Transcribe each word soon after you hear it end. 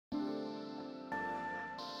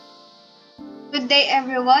Good day,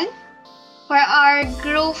 everyone. For our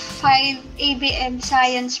Group 5 ABM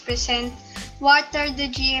Science present, what are the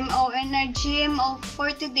GMO? And our GMO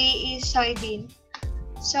for today is soybean.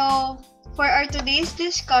 So, for our today's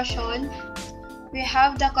discussion, we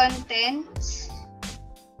have the contents.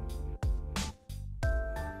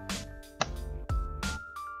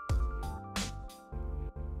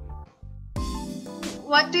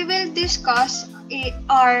 What we will discuss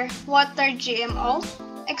are what are GMO,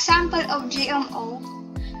 example of GMO,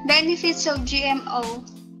 benefits of GMO,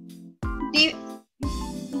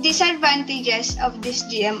 disadvantages of this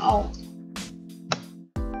GMO.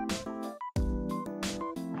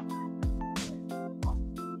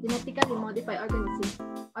 Genetically modified organisms,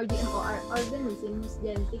 or GMO, are organisms whose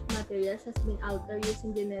genetic materials has been altered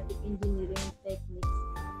using genetic engineering techniques.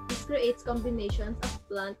 This creates combinations of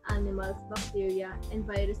plant, animals, bacteria, and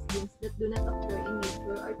virus genes that do not occur in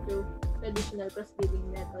nature or through traditional crossbreeding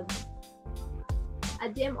methods. A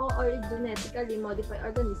GMO, or genetically modified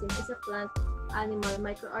organism, is a plant, animal,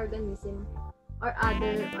 microorganism, or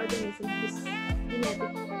other organism whose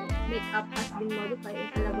genetic makeup has been modified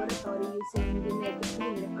in a laboratory using genetic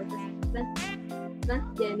engineering or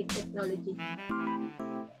transgenic technology.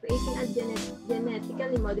 Creating a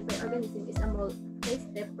genetically modified organism is a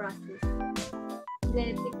multi-step process.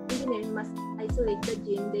 Genetic engineering must isolate the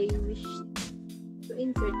gene they wish to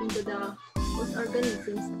insert into the host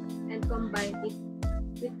organisms and combine it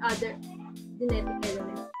with other genetic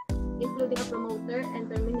elements, including a promoter and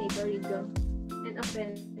terminator region, and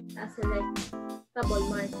append a selectable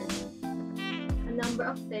marker. A number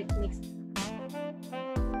of techniques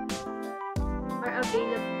are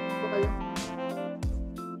available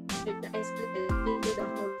to isolate into the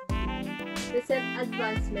whole. Recent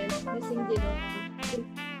advancements using genome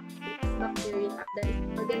bacterial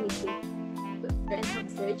organisms to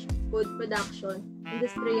enhance research, food production,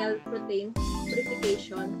 industrial protein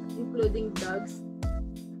purification, including drugs,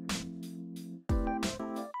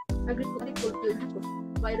 agriculture,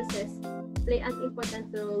 viruses play an important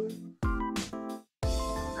role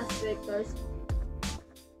as vectors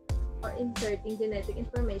for inserting genetic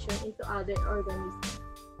information into other organisms.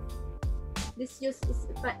 This use is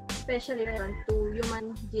especially relevant to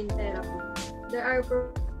human gene therapy. There are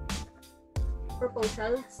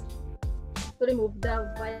proposals to remove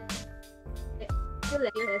the viruses to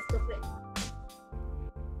create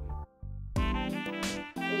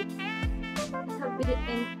have been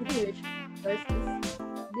engineered first is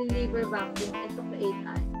deliver vacuum and to create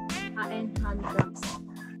enhanced drugs.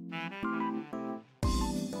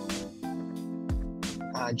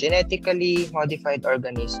 Genetically modified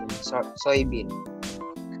organism, soybean.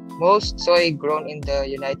 Most soy grown in the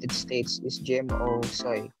United States is GMO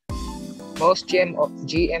soy. Most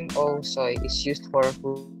GMO soy is used for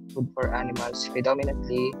food for animals,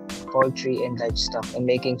 predominantly poultry and livestock, and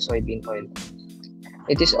making soybean oil.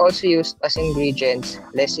 It is also used as ingredients,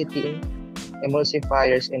 lecithin,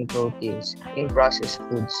 emulsifiers, and proteins in processed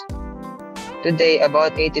foods. Today,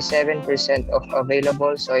 about 87% of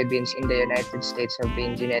available soybeans in the United States have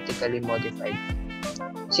been genetically modified.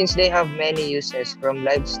 Since they have many uses from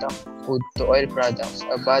livestock food to oil products,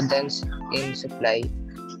 abundance in supply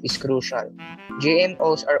is crucial.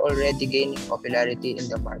 GMOs are already gaining popularity in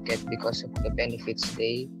the market because of the benefits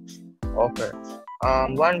they offer.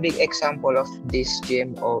 One big example of this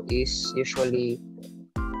GMO is usually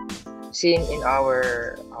seen in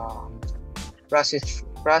our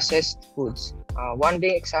processed foods. One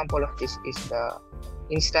big example of this is the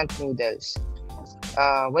instant noodles.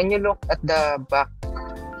 When you look at the back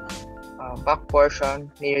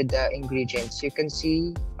portion near the ingredients, you can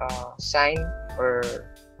see sign or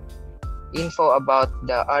info about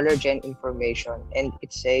the allergen information, and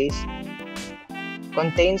it says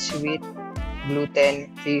contains wheat, gluten,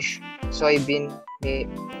 fish, soybean,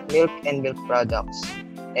 milk and milk products.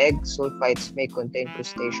 Egg sulfites may contain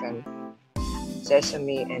crustacean,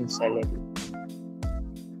 sesame, and celery.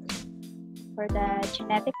 For the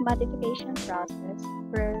genetic modification process,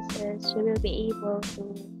 first is you will be able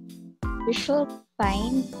to should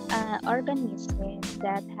find an organism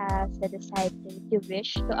that has the desired trait you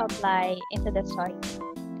wish to apply into the soil.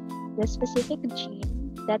 The specific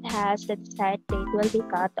gene that has the desired trait will be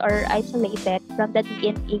cut or isolated from the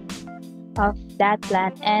DNA of that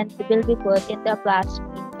plant and will be put into a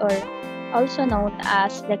plasmid, or also known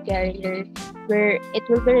as the carrier, where it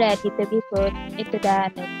will be ready to be put into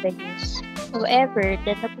the nucleus. However,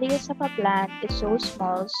 the nucleus of a plant is so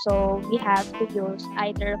small, so we have to use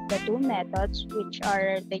either of the two methods, which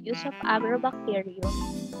are the use of agrobacterium,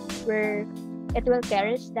 where it will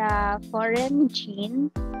carry the foreign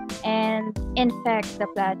gene and infect the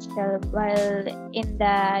plant cell, while in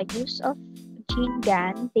the use of gene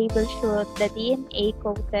gun, they will shoot the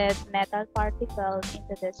DNA-coated metal particle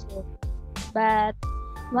into the seed. But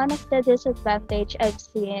one of the disadvantages I've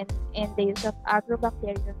seen in the use of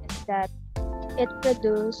agrobacterium is that it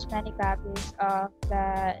produces many copies of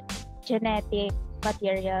the genetic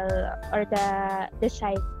material or the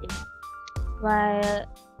cycling, while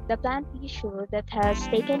the plant tissue that has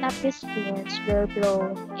taken up these genes will grow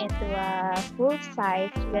into a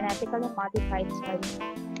full-size genetically modified soil,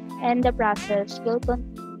 and the process will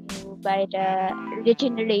continue by the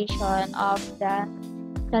regeneration of the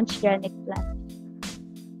transgenic plant.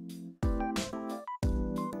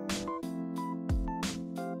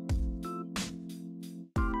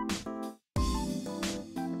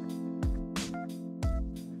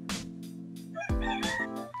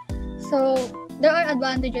 So there are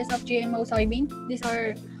advantages of GMO soybean. These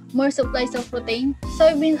are more supplies of protein.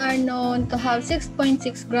 Soybean are known to have 6.6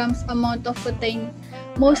 grams amount of protein,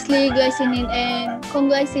 mostly glycinin and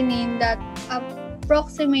conglycinin that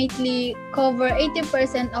approximately cover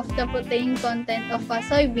 80% of the protein content of a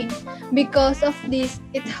soybean. Because of this,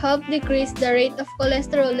 it helps decrease the rate of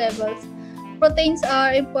cholesterol levels. Proteins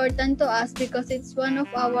are important to us because it's one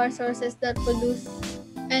of our sources that produce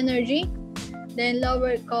energy, then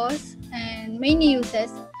lower costs, and many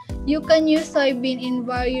uses. You can use soybean in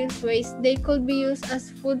various ways. They could be used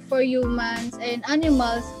as food for humans and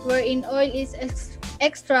animals, wherein oil is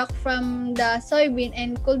extract from the soybean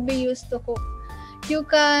and could be used to cook. You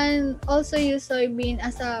can also use soybean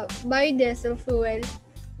as a biodiesel fuel,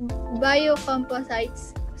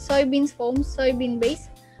 biocomposites, soybean foam, soybean base,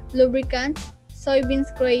 lubricant, soybean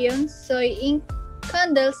crayons, soy ink,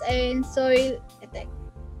 candles, and soil effect.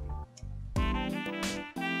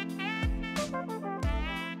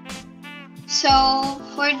 So,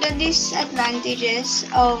 for the disadvantages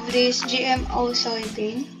of this GMO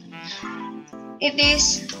soybean, it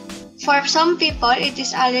is, for some people, it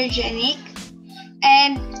is allergenic,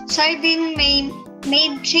 and soybean may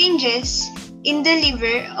make changes in the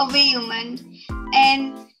liver of a human,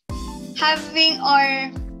 and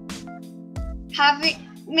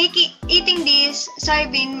eating this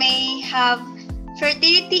soybean may have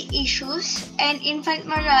fertility issues and infant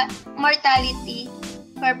mortality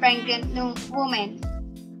for pregnant women.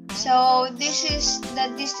 So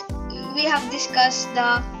we have discussed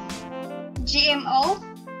the GMO,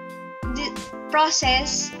 the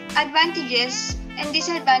process, advantages and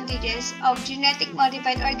disadvantages of genetic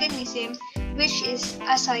modified organism, which is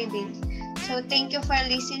a soybean. So thank you for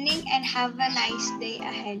listening and have a nice day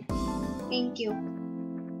ahead. Thank you.